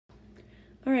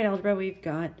All right, algebra, we've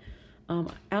got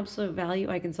absolute value.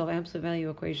 I can solve absolute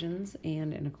value equations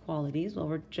and inequalities. Well,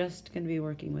 we're just going to be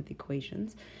working with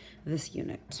equations this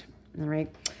unit. All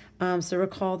right. So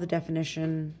recall the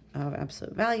definition of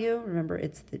absolute value. Remember,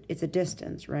 it's a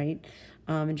distance, right?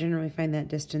 And generally find that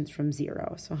distance from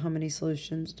 0. So how many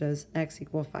solutions does x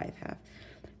equal 5 have?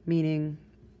 Meaning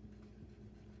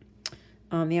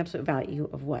the absolute value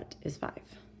of what is 5?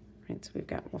 Right. So we've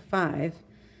got, well, 5.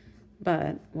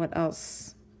 But what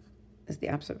else is the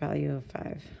absolute value of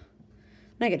 5?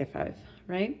 Negative 5,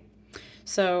 right?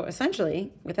 So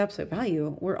essentially, with absolute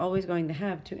value, we're always going to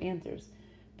have two answers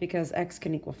because x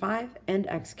can equal 5 and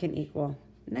x can equal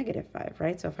negative 5,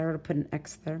 right? So if I were to put an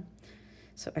x there,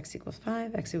 so x equals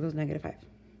 5, x equals negative 5.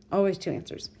 Always two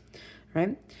answers,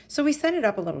 right? So we set it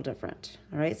up a little different,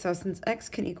 all right? So since x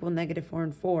can equal negative 4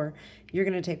 and 4, you're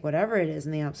going to take whatever it is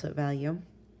in the absolute value,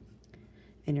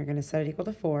 and you're going to set it equal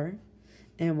to 4.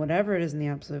 And whatever it is in the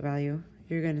absolute value,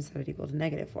 you're going to set it equal to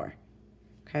negative 4.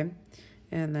 Okay?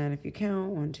 And then if you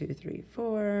count, 1, 2, 3,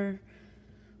 4.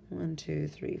 1, 2,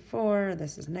 3, 4.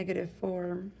 This is negative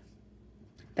 4.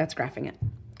 That's graphing it.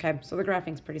 Okay? So the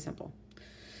graphing is pretty simple.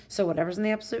 So whatever's in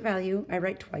the absolute value, I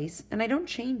write twice, and I don't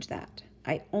change that.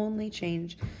 I only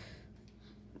change,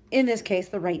 in this case,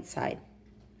 the right side.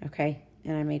 Okay?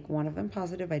 And I make one of them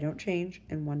positive, I don't change,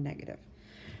 and one negative.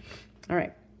 All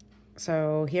right.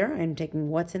 So here I'm taking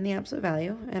what's in the absolute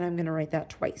value, and I'm going to write that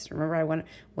twice. Remember, I want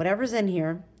whatever's in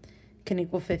here can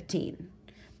equal 15,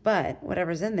 but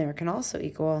whatever's in there can also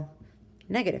equal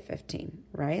negative 15,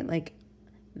 right? Like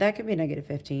that could be negative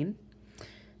 15.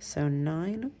 So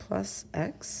 9 plus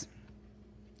x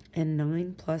and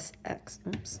 9 plus x.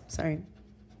 Oops, sorry.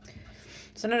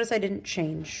 So notice I didn't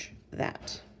change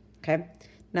that. Okay,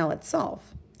 now let's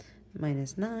solve.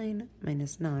 Minus 9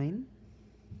 minus 9.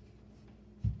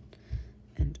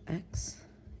 And x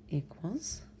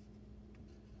equals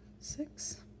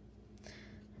 6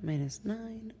 minus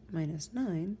 9 minus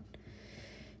 9.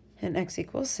 And x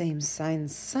equals same sign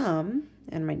sum.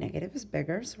 And my negative is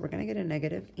bigger, so we're going to get a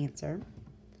negative answer,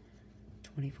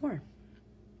 24.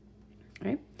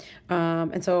 Right?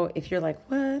 And so if you're like,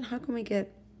 what? How can we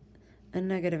get a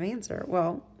negative answer?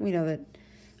 Well, we know that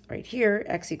right here,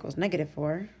 x equals negative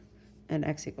 4. And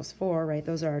x equals 4, right?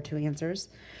 Those are our two answers.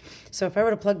 So if I were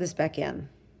to plug this back in,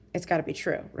 it's got to be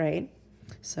true, right?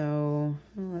 So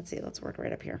well, let's see. Let's work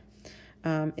right up here.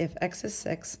 If x is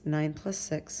 6, 9 plus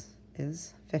 6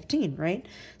 is 15, right?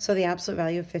 So the absolute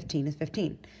value of 15 is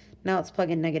 15. Now let's plug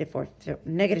in negative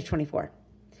 24.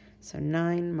 So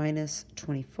 9 minus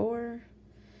 24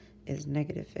 is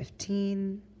negative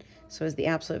 15. So is the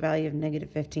absolute value of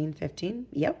negative 15 15?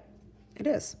 Yep, it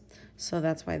is. So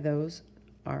that's why those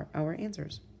are our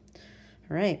answers.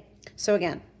 All right. So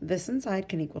again, this inside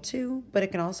can equal 2, but it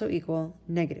can also equal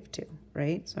negative 2,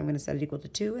 right? So I'm going to set it equal to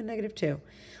 2 and negative 2.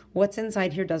 What's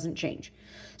inside here doesn't change.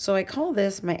 So I call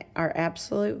this our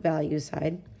absolute value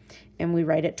side, and we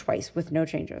write it twice with no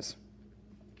changes.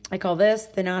 I call this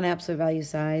the non-absolute value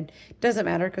side. Doesn't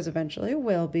matter because eventually it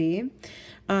will be.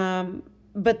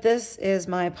 But this is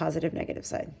my positive negative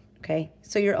side, okay?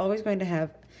 So you're always going to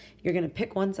have, you're going to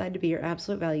pick one side to be your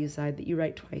absolute value side that you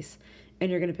write twice, and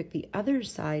you're going to pick the other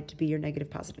side to be your negative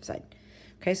positive side.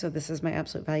 Okay, so this is my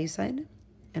absolute value side,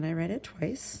 and I write it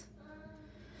twice.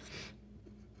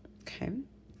 Okay,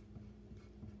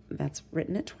 that's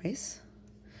written it twice.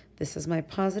 This is my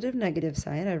positive negative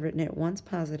side. I've written it once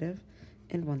positive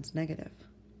and once negative.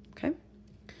 Okay,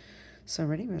 so I'm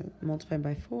ready to multiply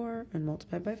by 4 and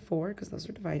multiply by 4 because those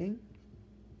are dividing.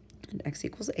 And x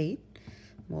equals 8.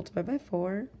 Multiply by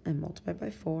 4 and multiply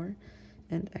by 4,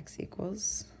 and x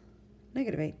equals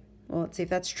negative 8. Well, let's see if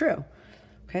that's true.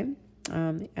 Okay,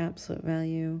 the absolute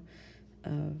value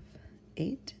of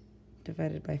 8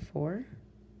 divided by 4,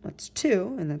 that's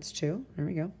 2, and that's 2. There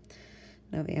we go.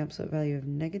 Now the absolute value of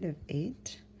negative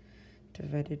 8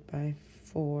 divided by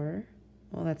 4,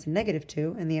 well, that's negative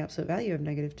 2, and the absolute value of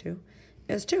negative 2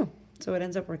 is 2. So it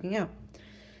ends up working out.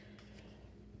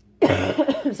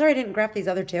 Sorry I didn't graph these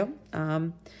other two.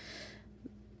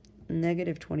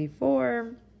 Negative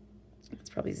 24, that's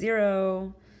probably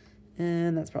 0,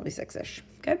 and that's probably 6-ish,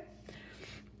 okay?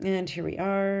 And here we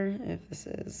are. If this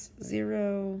is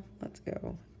 0, let's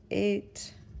go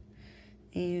 8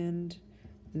 and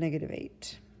negative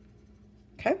 8,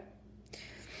 okay?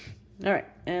 All right,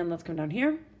 and let's come down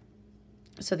here.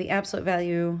 So the absolute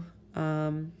value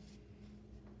of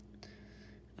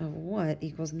what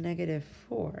equals negative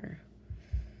 4?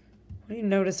 What do you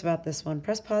notice about this one?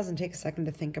 Press pause and take a second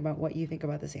to think about what you think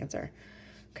about this answer.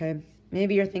 Okay,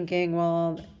 maybe you're thinking,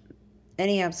 well,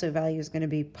 any absolute value is going to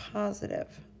be positive,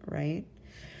 right?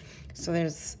 So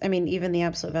there's, I mean, even the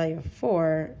absolute value of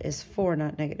 4 is 4,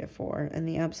 not negative 4. And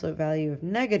the absolute value of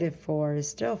negative 4 is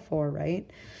still 4, right?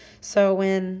 So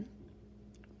when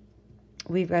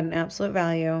we've got an absolute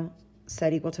value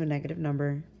set equal to a negative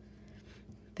number,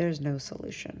 there's no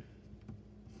solution.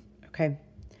 Okay.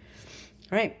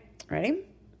 All right. Ready?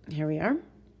 Here we are.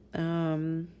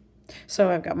 So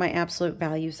I've got my absolute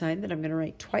value sign that I'm going to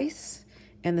write twice.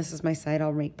 And this is my side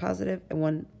I'll make positive, and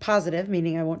one positive,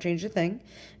 meaning I won't change a thing,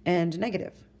 and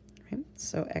negative. Right?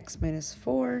 So x minus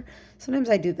 4. Sometimes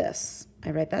I do this. I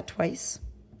write that twice.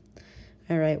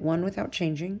 I write 1 without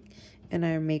changing, and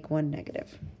I make 1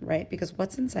 negative, right? Because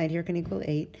what's inside here can equal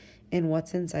 8, and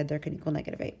what's inside there can equal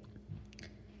negative 8.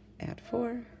 Add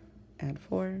 4, add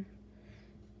 4,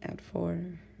 add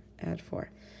 4, add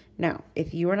 4. Now,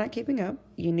 if you are not keeping up,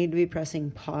 you need to be pressing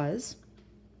pause.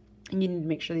 And you need to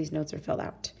make sure these notes are filled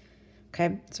out.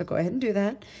 Okay, so go ahead and do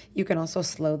that. You can also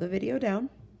slow the video down.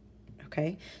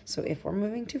 Okay, so if we're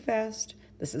moving too fast,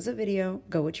 this is a video,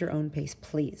 go at your own pace,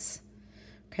 please.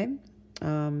 Okay,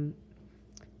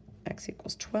 x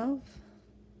equals 12,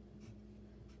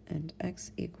 and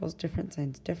x equals different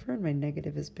signs differ, and my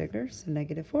negative is bigger, so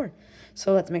negative 4.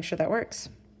 So let's make sure that works.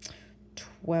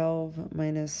 12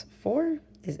 minus 4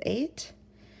 is 8.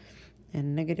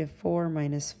 And negative 4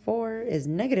 minus 4 is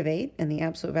negative 8, and the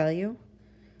absolute value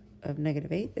of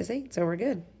negative 8 is 8, so we're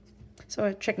good.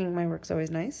 So checking my work's always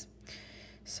nice.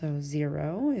 So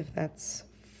 0, if that's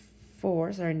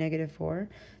 4, sorry, negative 4,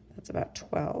 that's about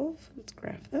 12. Let's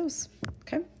graph those,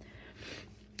 okay?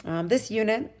 This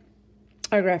unit,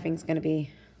 our graphing is going to be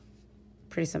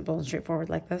pretty simple and straightforward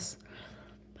like this.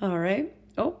 All right.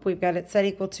 Oh, we've got it set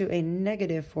equal to a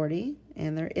negative 40,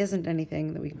 and there isn't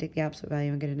anything that we can take the absolute value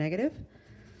and get a negative.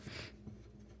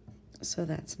 So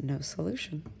that's no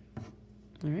solution.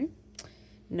 All right.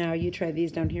 Now you try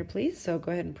these down here, please. So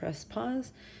go ahead and press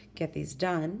pause, get these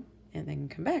done, and then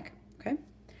come back, okay? All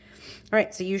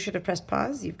right, so you should have pressed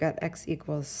pause. You've got x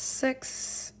equals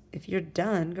 6. If you're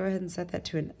done, go ahead and set that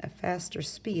to a faster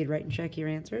speed, right, and check your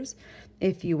answers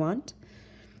if you want.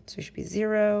 So it should be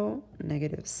 0,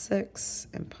 negative 6,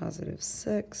 and positive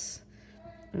 6,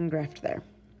 and graphed there.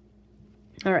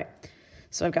 All right,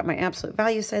 so I've got my absolute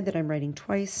value side that I'm writing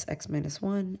twice, x minus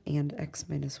 1 and x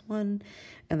minus 1.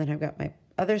 And then I've got my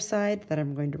other side that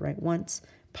I'm going to write once,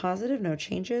 positive, no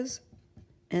changes,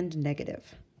 and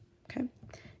negative. Okay,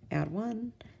 add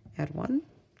 1,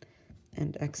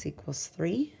 and x equals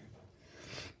 3.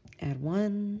 Add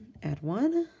 1,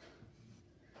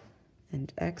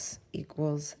 and x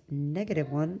equals negative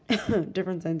 1.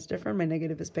 Different signs differ. My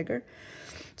negative is bigger.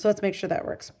 So let's make sure that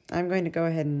works. I'm going to go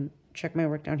ahead and check my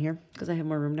work down here because I have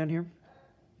more room down here.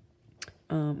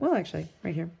 Well, actually,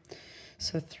 right here.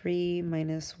 So 3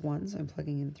 minus 1, so I'm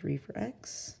plugging in 3 for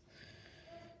x.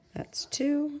 That's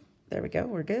 2. There we go,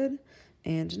 we're good.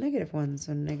 And negative 1,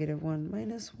 so negative 1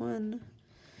 minus 1.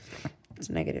 It's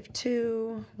negative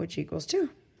 2, which equals 2.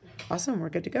 Awesome, we're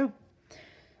good to go.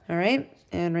 All right,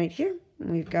 and right here,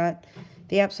 we've got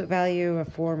the absolute value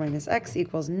of 4 minus x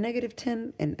equals negative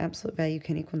 10, and absolute value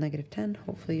can equal negative 10.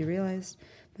 Hopefully you realized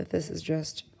that this is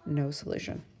just no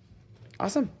solution.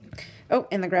 Awesome. Oh,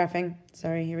 and the graphing.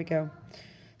 Sorry, here we go.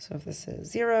 So if this is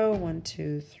 0, 1,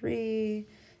 2, 3,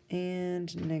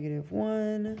 and negative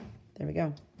 1, there we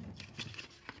go.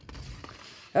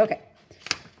 Okay.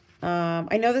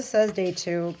 I know this says day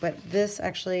 2, but this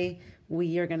actually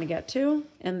we are going to get to,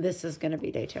 and this is going to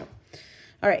be day 2.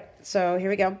 All right, so here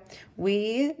we go.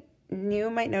 You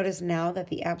might notice now that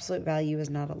the absolute value is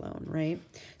not alone, right?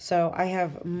 So I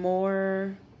have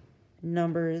more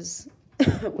numbers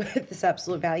with this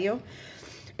absolute value.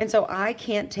 And so I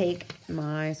can't take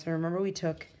so remember we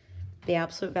took the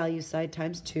absolute value side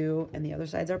times 2, and the other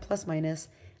sides are plus minus.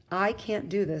 I can't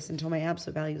do this until my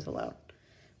absolute value is alone,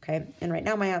 okay? And right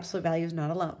now my absolute value is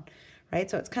not alone, right?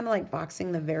 So it's kind of like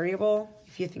boxing the variable.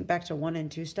 If you think back to 1 and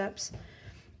 2 steps,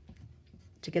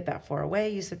 to get that 4 away,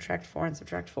 you subtract 4 and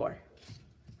subtract 4,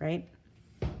 right?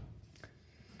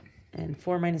 And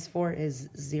 4 minus 4 is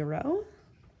 0.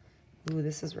 Ooh,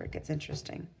 this is where it gets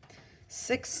interesting.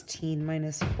 16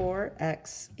 minus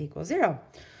 4x equals 0.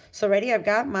 So ready, I've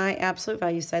got my absolute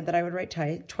value side that I would write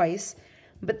twice.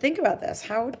 But think about this.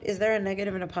 Is there a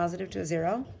negative and a positive to a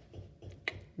 0?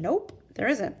 Nope, there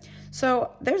isn't.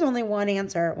 So there's only one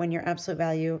answer when your absolute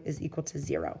value is equal to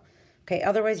 0. Okay,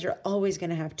 otherwise you're always going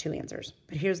to have 2 answers.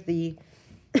 But here's the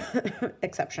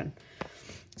exception.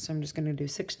 So I'm just going to do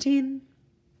 16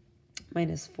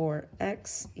 minus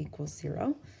 4x equals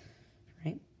 0,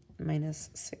 right? Minus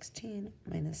 16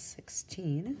 minus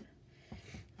 16.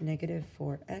 Negative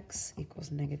 4x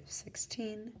equals negative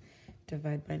 16.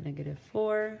 Divide by negative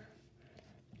 4.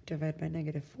 divide by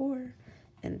negative 4,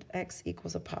 and x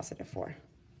equals a positive 4.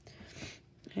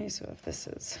 Okay, so if this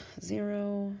is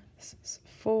 0, this is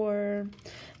 4.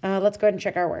 Let's go ahead and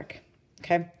check our work.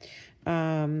 Okay,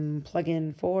 plug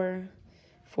in 4.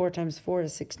 4 times 4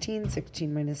 is 16.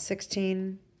 16 minus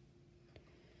 16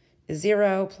 is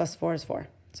 0, plus 4 is 4.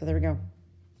 So there we go. Our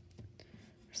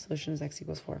solution is x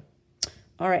equals 4.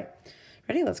 All right,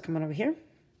 ready? Let's come on over here.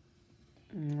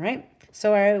 All right,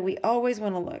 so we always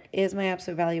want to look, is my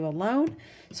absolute value alone?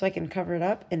 So I can cover it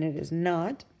up, and it is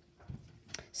not.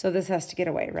 So this has to get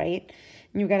away, right?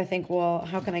 And you've got to think, well,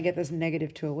 how can I get this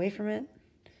negative 2 away from it?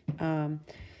 And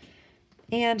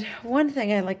one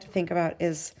thing I like to think about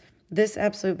is this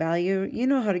absolute value. You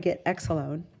know how to get x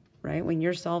alone, right? When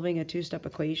you're solving a two-step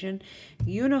equation,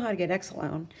 you know how to get x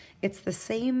alone. It's the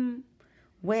same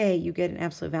way you get an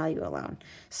absolute value alone.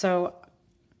 So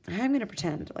I'm going to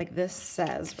pretend like this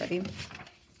says, ready?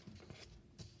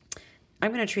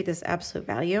 I'm going to treat this absolute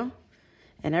value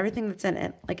and everything that's in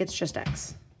it like it's just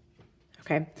x.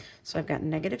 Okay, so I've got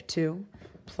negative 2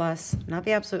 plus, not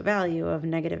the absolute value of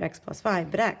negative x plus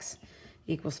 5, but x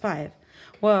equals 5.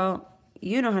 Well,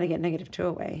 you know how to get negative 2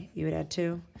 away. You would add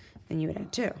 2, and you would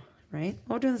add 2, right?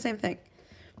 Well, we're doing the same thing.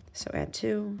 So add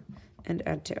 2 and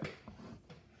add 2.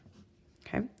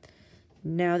 Okay,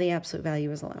 now the absolute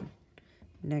value is alone.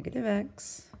 Negative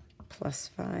x plus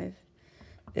 5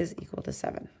 is equal to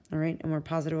 7, all right? And we're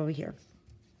positive over here.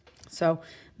 So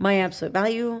my absolute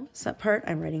value set part,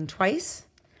 I'm writing twice.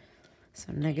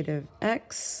 So negative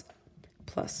x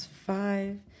plus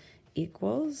 5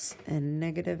 equals, and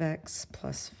negative x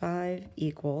plus 5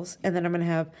 equals, and then I'm going to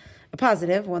have a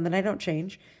positive, one that I don't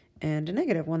change, and a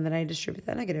negative, one that I distribute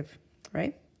that negative,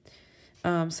 right?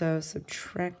 So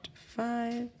subtract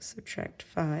 5,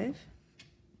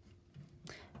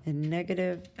 and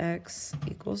negative x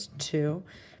equals 2,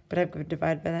 but I've got to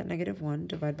divide by that negative 1,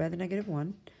 divide by the negative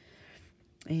 1,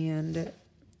 and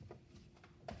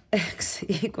x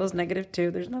equals negative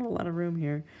 2. There's not a lot of room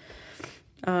here.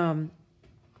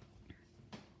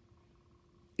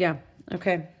 Yeah,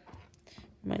 okay.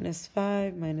 Minus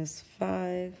 5,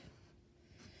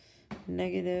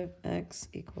 negative x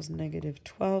equals negative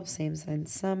 12, same sign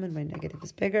sum, and my negative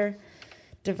is bigger.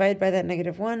 Divide by that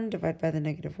negative 1, divide by the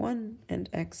negative 1, and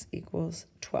x equals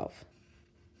 12.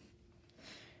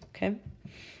 Okay.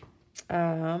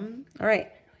 All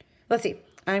right. Let's see.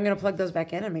 I'm going to plug those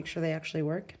back in and make sure they actually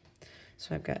work.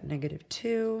 So I've got negative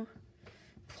 2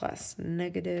 plus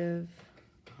negative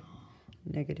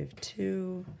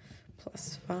 2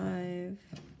 plus 5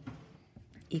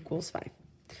 equals 5.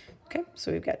 Okay,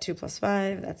 so we've got 2 plus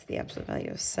 5. That's the absolute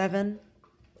value of 7,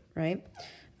 right?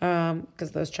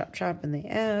 Because those chop and they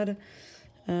add.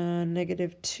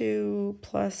 Negative 2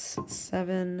 plus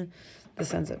 7.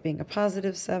 This ends up being a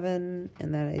positive 7,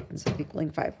 and that ends up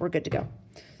equaling 5. We're good to go.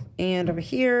 And over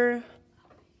here,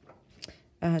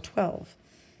 12.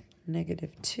 Negative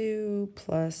 2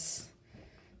 plus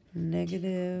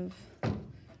negative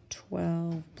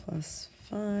 12 plus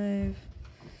 5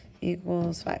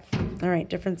 equals 5. All right,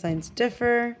 different signs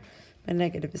differ. My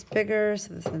negative is bigger,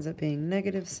 so this ends up being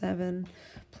negative 7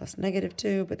 plus negative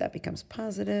 2, but that becomes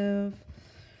positive,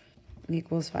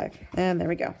 equals 5. And there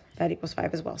we go. That equals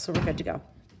 5 as well, so we're good to go. All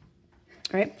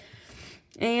right.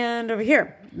 And over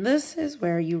here, this is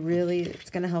where you really, it's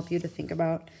going to help you to think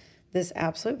about this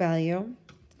absolute value.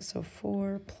 So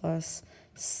 4 plus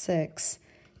 6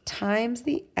 times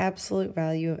the absolute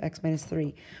value of x minus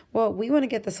 3. Well, we want to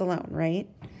get this alone, right?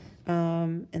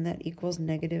 And that equals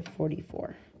negative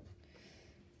 44.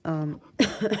 You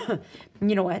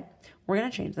know what? We're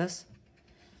going to change this.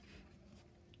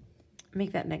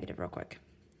 Make that negative real quick.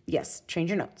 Yes, change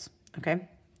your notes, okay?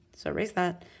 So erase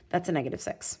that. That's a negative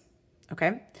 6,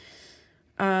 okay?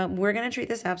 We're going to treat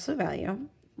this absolute value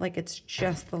like it's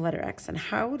just the letter x. And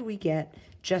how would we get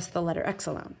just the letter x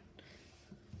alone?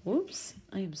 Whoops.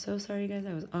 I am so sorry, guys.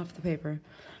 I was off the paper.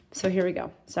 So here we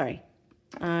go. Sorry.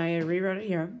 I rewrote it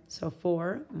here. So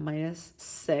 4 minus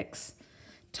 6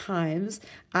 times.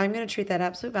 I'm going to treat that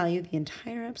absolute value, the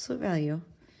entire absolute value,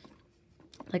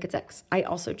 like it's x. I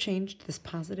also changed this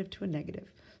positive to a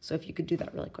negative. So if you could do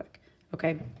that really quick.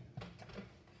 Okay?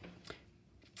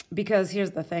 Because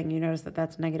here's the thing. You notice that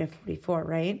that's negative 44,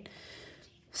 right?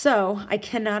 So I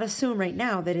cannot assume right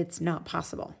now that it's not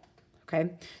possible.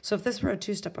 Okay? So if this were a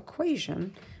two-step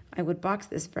equation, I would box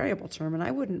this variable term, and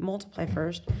I wouldn't multiply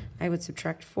first. I would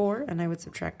subtract 4, and I would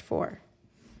subtract 4,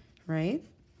 right?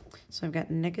 So I've got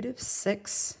negative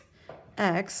 6x.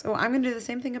 Oh, I'm going to do the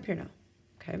same thing up here now,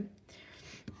 okay?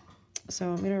 So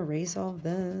I'm going to erase all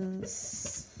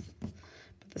this,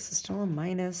 but this is still a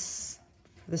minus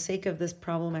for the sake of this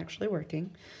problem actually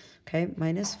working. Okay,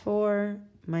 minus 4,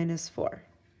 minus 4.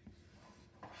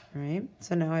 All right,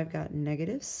 so now I've got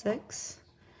negative 6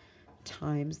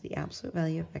 times the absolute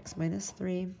value of x minus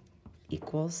 3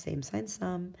 equals, same sign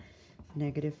sum,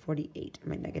 negative 48.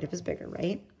 My negative is bigger,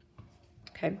 right?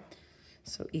 Okay,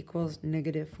 so equals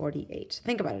negative 48.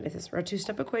 Think about it. If this were a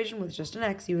two-step equation with just an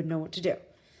x, you would know what to do.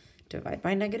 Divide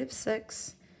by negative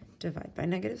 6, divide by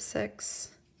negative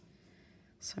 6.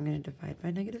 So I'm going to divide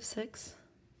by negative 6.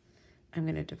 I'm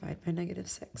going to divide by negative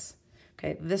 6.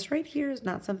 Okay, this right here is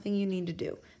not something you need to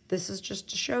do. This is just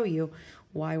to show you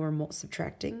why we're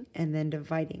subtracting and then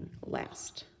dividing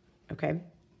last. Okay,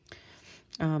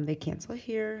 they cancel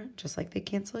here, just like they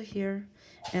cancel here.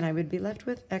 And I would be left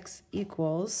with x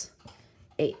equals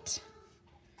 8.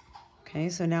 Okay,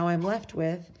 so now I'm left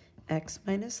with x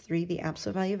minus 3. The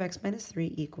absolute value of x minus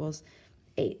 3 equals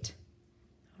 8.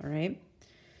 All right.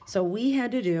 So we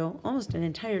had to do almost an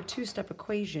entire two-step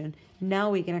equation. Now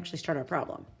we can actually start our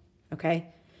problem, okay?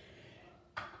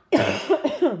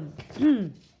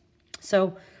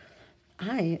 So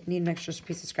I need an extra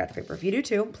piece of scratch paper. If you do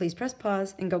too, please press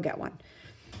pause and go get one,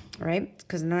 all right?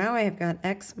 Because now I have got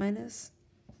x minus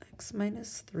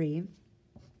 3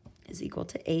 is equal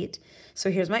to 8.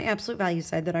 So here's my absolute value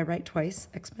side that I write twice,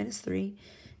 x minus 3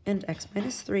 and x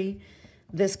minus 3.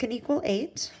 This can equal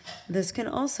 8. This can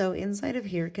also, inside of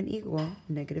here, can equal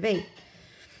negative 8.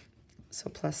 So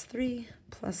plus 3,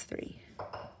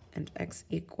 and x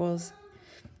equals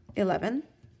 11.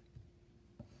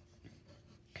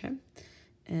 Okay,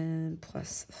 and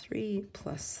plus 3,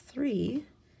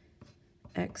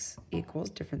 x equals,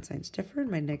 different signs differ,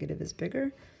 my negative is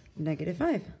bigger, negative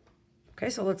 5. Okay,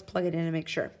 so let's plug it in and make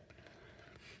sure.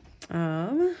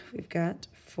 We've got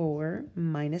 4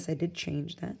 minus, I did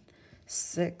change that,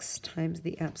 6 times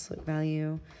the absolute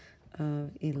value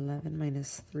of 11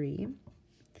 minus 3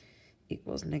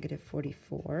 equals negative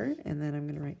 44. And then I'm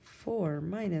going to write 4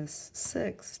 minus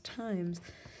 6 times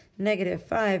negative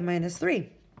 5 minus 3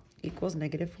 equals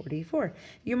negative 44.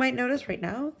 You might notice right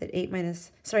now that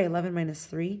 11 minus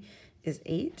 3 is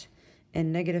 8,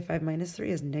 and negative 5 minus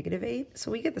 3 is negative 8.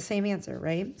 So we get the same answer,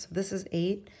 right? So this is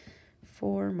 8.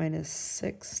 4 minus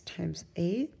 6 times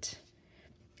 8.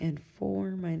 And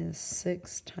 4 minus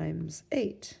 6 times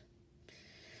 8.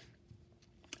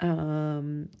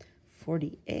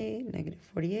 48, negative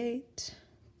 48.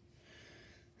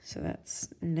 So that's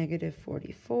negative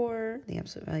 44, the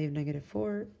absolute value of negative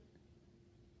 4.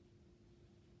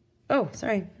 Oh,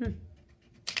 sorry.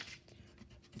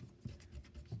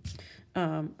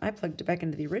 I plugged it back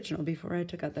into the original before I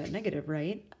took out that negative,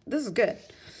 right? This is good.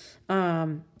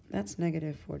 That's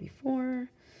negative 44.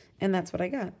 And that's what I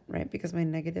got, right? Because my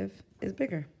negative is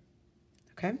bigger.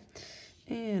 Okay?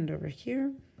 And over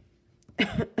here,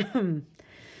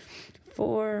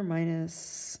 4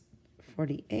 minus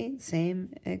 48,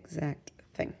 same exact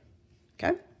thing.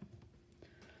 Okay?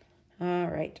 All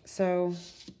right, so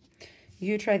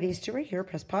you try these two right here.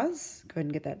 Press pause. Go ahead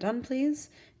and get that done, please.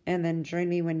 And then join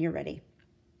me when you're ready.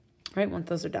 All right, once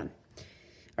those are done.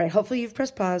 All right, hopefully you've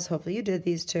pressed pause. Hopefully you did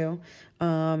these two.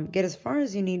 Get as far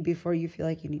as you need before you feel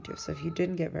like you need to. So if you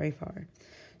didn't get very far.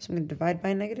 So I'm going to divide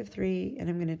by negative 3, and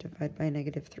I'm going to divide by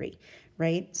negative 3,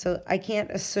 right? So I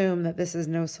can't assume that this is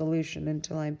no solution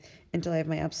until I have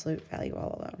my absolute value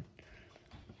all alone.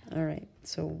 All right,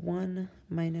 so 1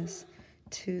 minus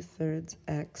 2/3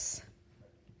 x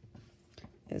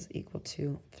is equal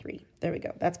to 3. There we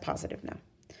go. That's positive now.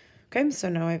 Okay, so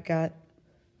now I've got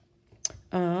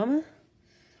 1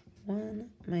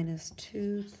 minus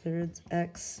 2/3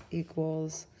 x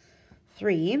equals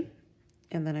 3.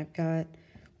 And then I've got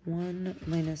 1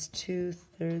 minus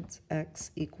 2/3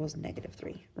 x equals negative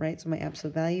 3, right? So my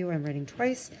absolute value I'm writing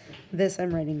twice. This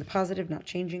I'm writing the positive, not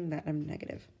changing. That I'm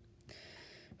negative.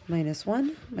 Minus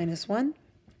 1,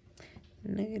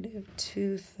 negative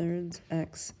 2/3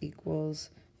 x equals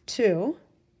 2,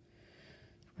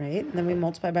 right? And then we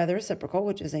multiply by the reciprocal,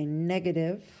 which is a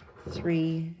negative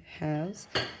 3/2.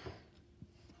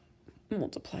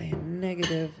 Multiply a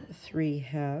negative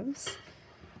 3/2.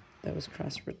 Those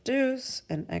cross reduce,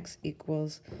 and x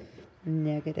equals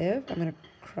negative. I'm going to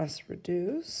cross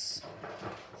reduce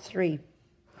 3.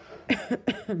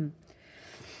 And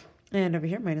over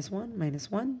here, minus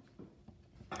 1,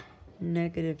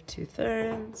 negative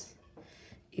 2/3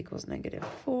 equals negative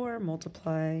 4.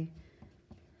 Multiply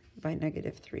by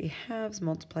negative 3/2,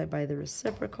 multiply by the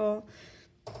reciprocal,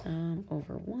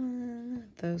 over 1.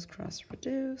 Those cross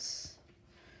reduce.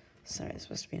 Sorry, there's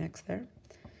supposed to be an x there.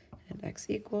 And x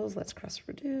equals, let's cross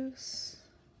reduce,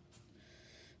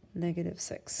 negative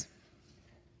 6,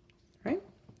 right?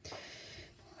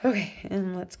 Okay,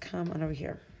 and let's come on over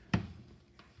here.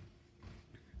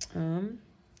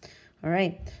 All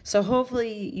right. So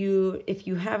hopefully if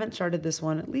you haven't started this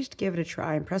one, at least give it a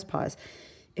try and press pause.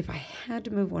 If I had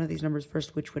to move one of these numbers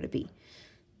first, which would it be?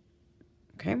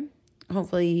 Okay.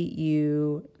 Hopefully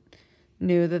you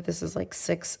knew that this is like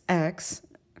 6x.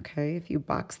 Okay. If you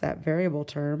box that variable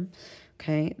term,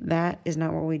 okay, that is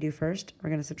not what we do first. We're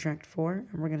going to subtract 4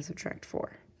 and we're going to subtract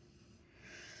 4.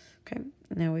 Okay.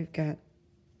 Now we've got,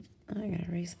 I got to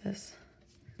erase this.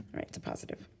 All right. It's a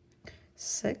positive.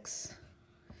 6x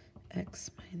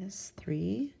minus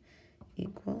 3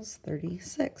 equals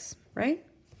 36, right?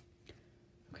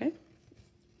 Okay.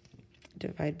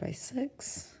 Divide by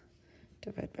 6.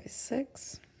 Divide by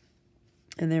 6.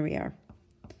 And there we are.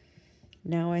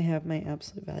 Now I have my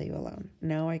absolute value alone.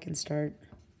 Now I can start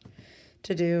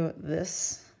to do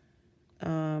this.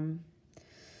 I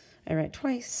write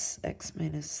twice. X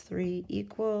minus 3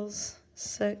 equals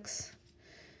 6.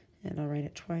 And I'll write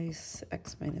it twice.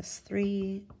 X minus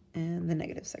 3 and the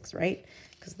negative 6, right?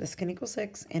 Because this can equal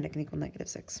 6 and it can equal negative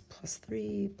 6. Plus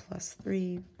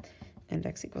 3, and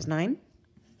x equals 9.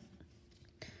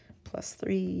 Plus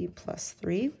 3,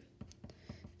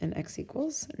 and x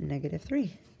equals negative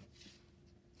 3.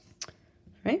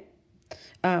 Right?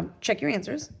 Check your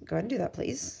answers. Go ahead and do that,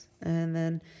 please. And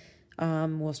then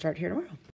we'll start here tomorrow.